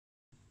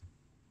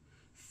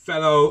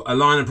fellow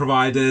aligner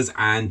providers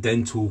and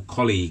dental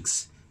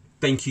colleagues.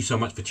 Thank you so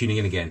much for tuning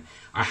in again.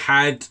 I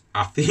had,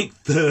 I think,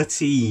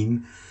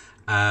 13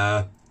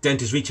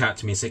 dentists reach out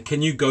to me and say,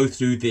 can you go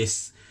through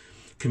this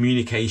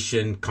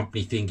communication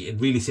company thing? It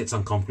really sits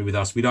uncomfortably with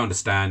us. We don't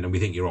understand and we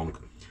think you're wrong.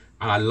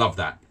 And I love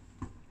that.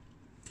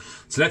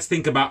 So let's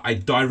think about a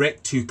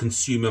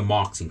direct-to-consumer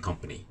marketing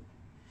company.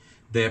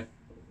 Their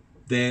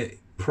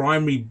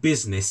primary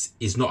business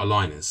is not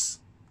aligners.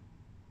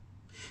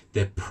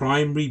 Their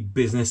primary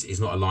business is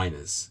not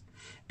aligners.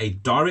 A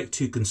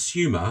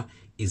direct-to-consumer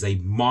is a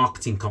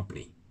marketing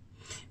company.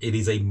 It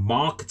is a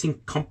marketing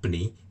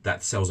company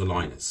that sells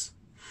aligners.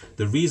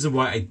 The reason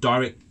why a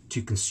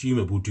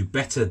direct-to-consumer will do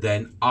better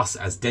than us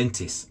as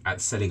dentists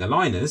at selling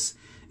aligners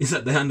is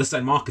that they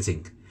understand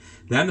marketing.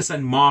 They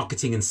understand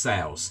marketing and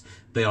sales.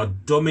 They are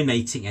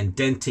dominating and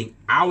denting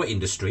our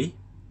industry,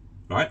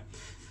 right?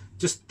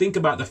 Just think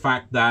about the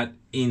fact that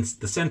in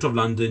the centre of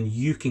London,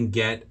 you can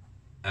get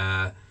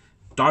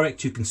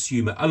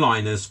direct-to-consumer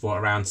aligners for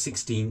around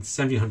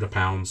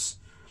 £1,700,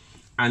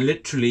 and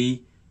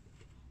literally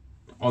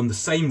on the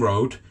same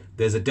road,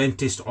 there's a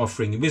dentist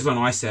offering Invisalign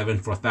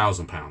i7 for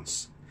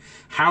 £1,000.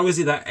 How is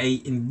it that a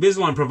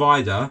Invisalign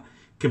provider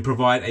can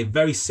provide a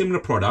very similar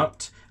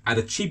product at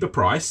a cheaper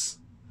price,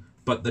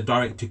 but the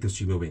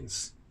direct-to-consumer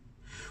wins?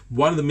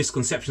 One of the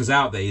misconceptions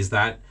out there is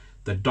that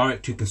the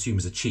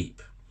direct-to-consumers are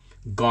cheap.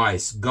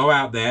 Guys, go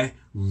out there,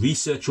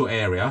 research your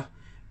area,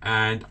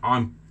 and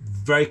I'm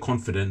very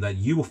confident that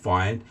you will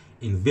find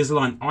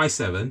Invisalign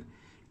i7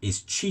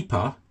 is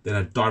cheaper than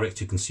a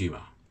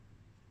direct-to-consumer.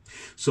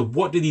 So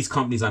what do these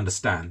companies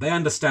understand? They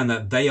understand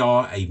that they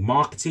are a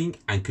marketing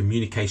and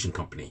communication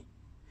company.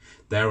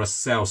 They're a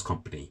sales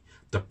company.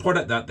 The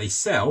product that they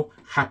sell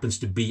happens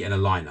to be an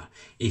aligner.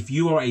 If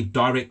you are a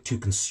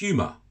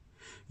direct-to-consumer,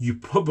 you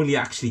probably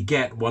actually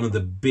get one of the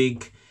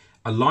big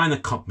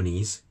aligner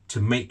companies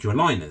to make your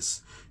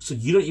aligners. So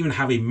you don't even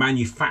have a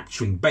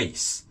manufacturing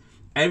base.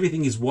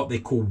 Everything is what they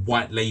call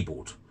white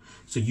labeled.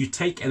 So you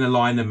take an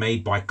aligner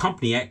made by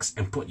company X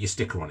and put your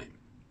sticker on it.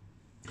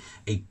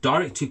 A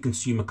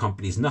direct-to-consumer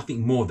company is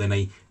nothing more than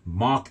a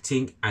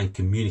marketing and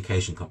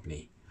communication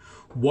company.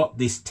 What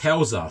this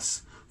tells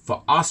us,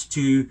 for us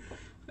to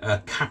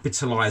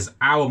capitalize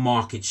our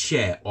market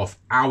share of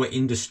our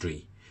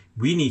industry,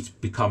 we need to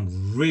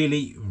become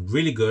really,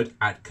 really good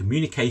at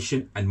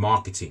communication and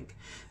marketing.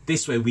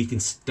 This way we can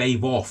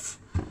stave off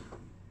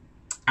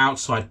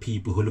outside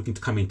people who are looking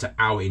to come into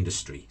our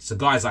industry. So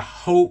guys, I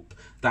hope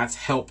that's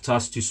helped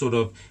us to sort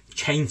of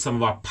change some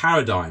of our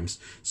paradigms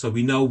so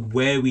we know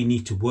where we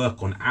need to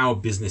work on our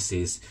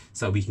businesses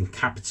so we can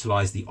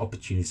capitalize the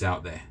opportunities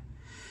out there.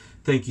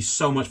 Thank you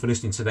so much for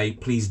listening today.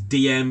 Please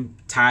DM,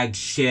 tag,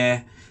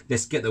 share.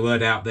 Let's get the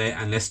word out there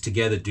and let's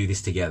together do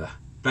this together.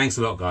 Thanks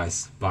a lot,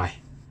 guys. Bye.